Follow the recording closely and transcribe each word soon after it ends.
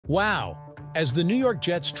Wow! As the New York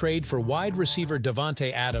Jets trade for wide receiver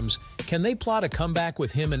Davante Adams, can they plot a comeback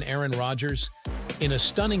with him and Aaron Rodgers? In a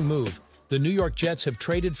stunning move, the New York Jets have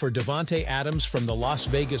traded for Davante Adams from the Las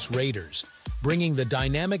Vegas Raiders, bringing the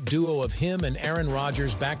dynamic duo of him and Aaron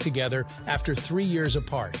Rodgers back together after 3 years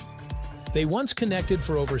apart. They once connected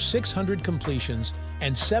for over 600 completions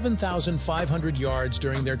and 7,500 yards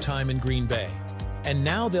during their time in Green Bay. And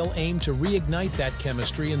now they'll aim to reignite that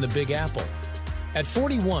chemistry in the Big Apple. At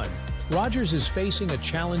 41, Rodgers is facing a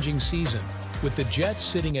challenging season, with the Jets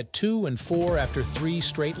sitting at 2-4 after 3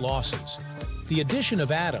 straight losses. The addition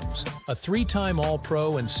of Adams, a 3-time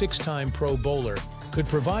All-Pro and 6-time Pro Bowler, could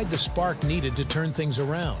provide the spark needed to turn things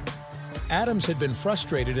around. Adams had been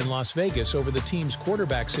frustrated in Las Vegas over the team's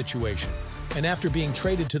quarterback situation, and after being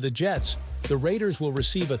traded to the Jets, the Raiders will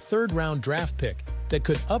receive a third-round draft pick that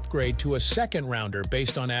could upgrade to a second-rounder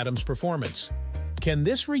based on Adams' performance. Can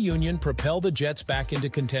this reunion propel the Jets back into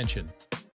contention?